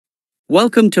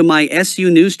Welcome to my SU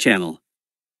News channel.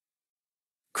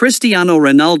 Cristiano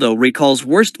Ronaldo recalls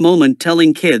worst moment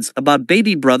telling kids about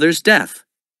baby brother's death.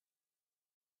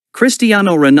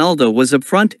 Cristiano Ronaldo was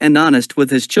upfront and honest with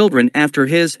his children after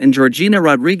his and Georgina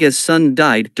Rodriguez's son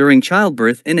died during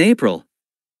childbirth in April.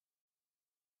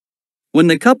 When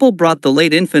the couple brought the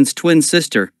late infant's twin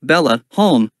sister, Bella,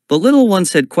 home, the little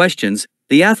ones had questions,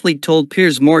 the athlete told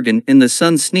Piers Morgan in the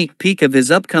Sun's sneak peek of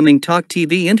his upcoming Talk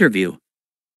TV interview.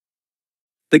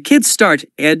 The kids start,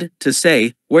 Ed, to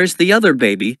say, "Where's the other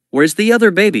baby? Where's the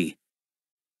other baby?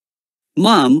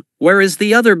 Mom, where is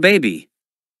the other baby?"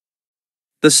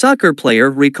 The soccer player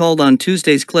recalled on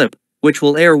Tuesday's clip, which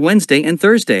will air Wednesday and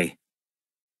Thursday.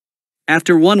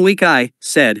 After 1 week I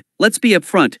said, let's be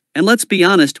upfront, and let's be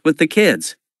honest with the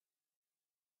kids.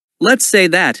 Let's say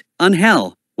that,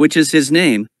 Angel, which is his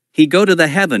name, he go to the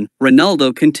heaven,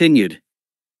 Ronaldo continued.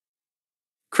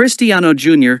 Cristiano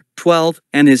Jr., 12,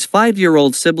 and his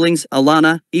 5-year-old siblings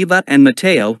Alana, Eva and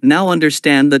Mateo now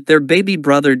understand that their baby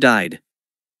brother died.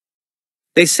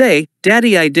 They say,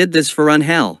 "Daddy, I did this for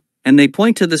Angel," and they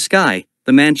point to the sky,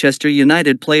 the Manchester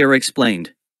United player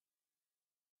explained.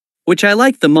 "Which I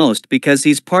like the most because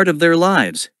he's part of their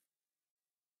lives.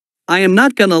 I am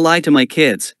not gonna lie to my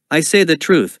kids, I say the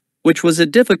truth, which was a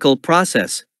difficult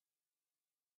process."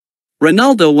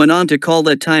 Ronaldo went on to call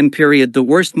that time period the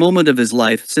worst moment of his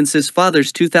life since his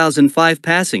father's 2005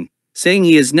 passing, saying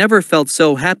he has never felt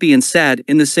so happy and sad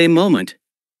in the same moment.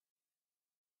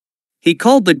 He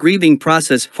called the grieving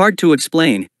process hard to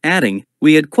explain, adding,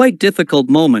 "We had quite difficult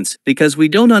moments because we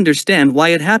don't understand why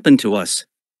it happened to us."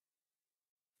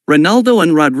 Ronaldo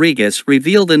and Rodriguez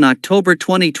revealed in October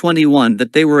 2021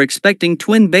 that they were expecting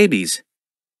twin babies.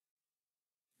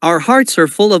 "Our hearts are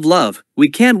full of love, we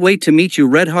can't wait to meet you."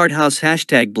 Red Heart House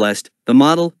 #blessed, the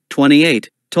model, 28,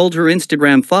 told her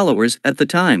Instagram followers at the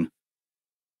time.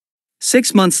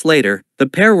 6 months later, the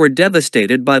pair were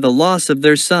devastated by the loss of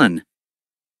their son.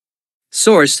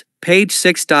 Source,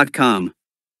 page6.com.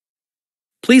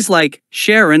 Please like,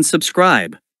 share and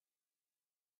subscribe.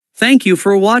 Thank you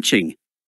for watching.